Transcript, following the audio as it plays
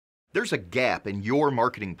There's a gap in your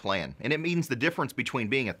marketing plan, and it means the difference between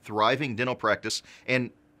being a thriving dental practice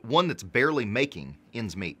and one that's barely making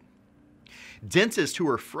ends meet. Dentists who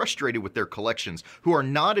are frustrated with their collections, who are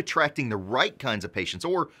not attracting the right kinds of patients,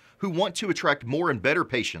 or who want to attract more and better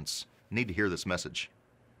patients need to hear this message.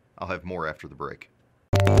 I'll have more after the break.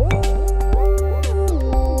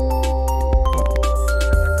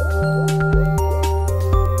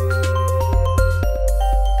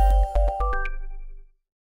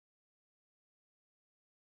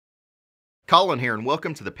 Colin here, and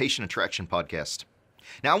welcome to the Patient Attraction Podcast.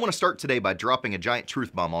 Now, I want to start today by dropping a giant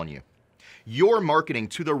truth bomb on you. You're marketing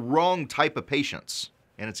to the wrong type of patients,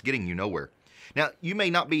 and it's getting you nowhere. Now, you may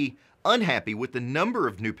not be unhappy with the number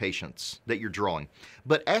of new patients that you're drawing,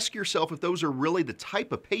 but ask yourself if those are really the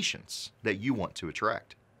type of patients that you want to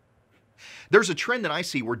attract. There's a trend that I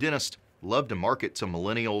see where dentists love to market to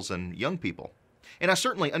millennials and young people. And I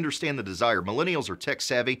certainly understand the desire. Millennials are tech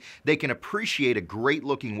savvy. They can appreciate a great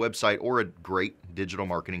looking website or a great digital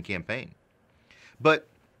marketing campaign. But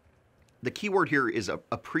the key word here is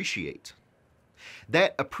appreciate.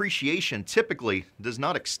 That appreciation typically does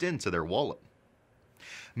not extend to their wallet.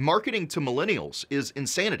 Marketing to millennials is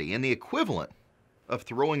insanity and the equivalent of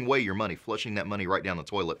throwing away your money, flushing that money right down the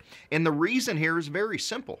toilet. And the reason here is very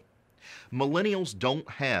simple. Millennials don't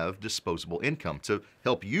have disposable income to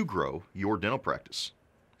help you grow your dental practice.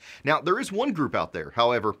 Now, there is one group out there,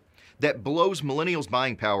 however, that blows millennials'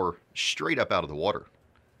 buying power straight up out of the water,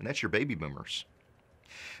 and that's your baby boomers.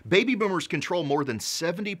 Baby boomers control more than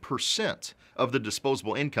 70% of the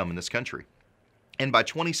disposable income in this country. And by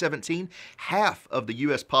 2017, half of the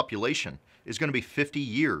U.S. population is going to be 50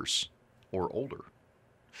 years or older.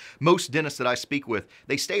 Most dentists that I speak with,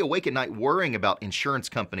 they stay awake at night worrying about insurance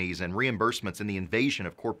companies and reimbursements and the invasion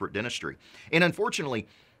of corporate dentistry. And unfortunately,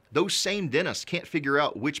 those same dentists can't figure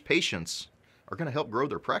out which patients are going to help grow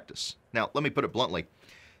their practice. Now, let me put it bluntly.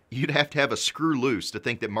 You'd have to have a screw loose to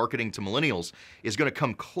think that marketing to millennials is going to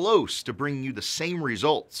come close to bringing you the same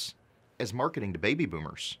results as marketing to baby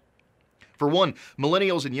boomers. For one,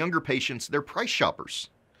 millennials and younger patients, they're price shoppers.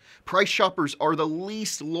 Price shoppers are the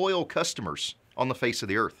least loyal customers on the face of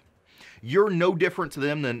the earth. You're no different to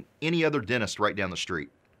them than any other dentist right down the street.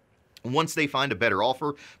 Once they find a better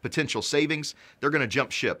offer, potential savings, they're going to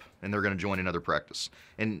jump ship and they're going to join another practice.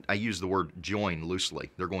 And I use the word join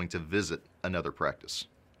loosely. They're going to visit another practice.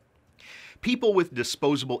 People with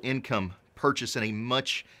disposable income purchase in a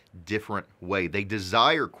much different way. They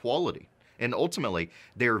desire quality, and ultimately,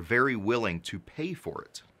 they're very willing to pay for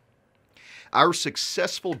it. Our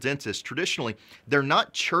successful dentists, traditionally, they're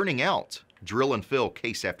not churning out drill and fill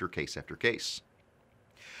case after case after case.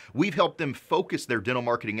 We've helped them focus their dental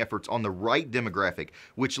marketing efforts on the right demographic,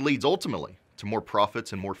 which leads ultimately to more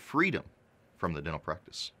profits and more freedom from the dental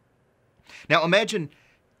practice. Now imagine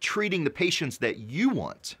treating the patients that you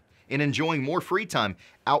want and enjoying more free time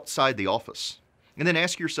outside the office. And then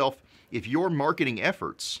ask yourself if your marketing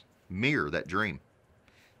efforts mirror that dream.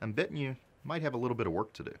 I'm betting you might have a little bit of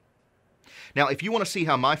work to do. Now, if you want to see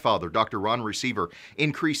how my father, Dr. Ron Receiver,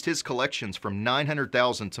 increased his collections from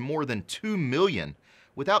 $900,000 to more than $2 million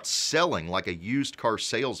without selling like a used car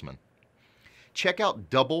salesman, check out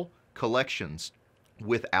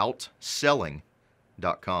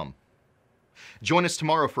doublecollectionswithoutselling.com. Join us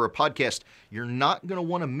tomorrow for a podcast you're not going to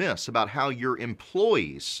want to miss about how your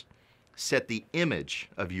employees set the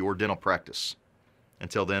image of your dental practice.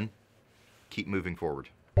 Until then, keep moving forward.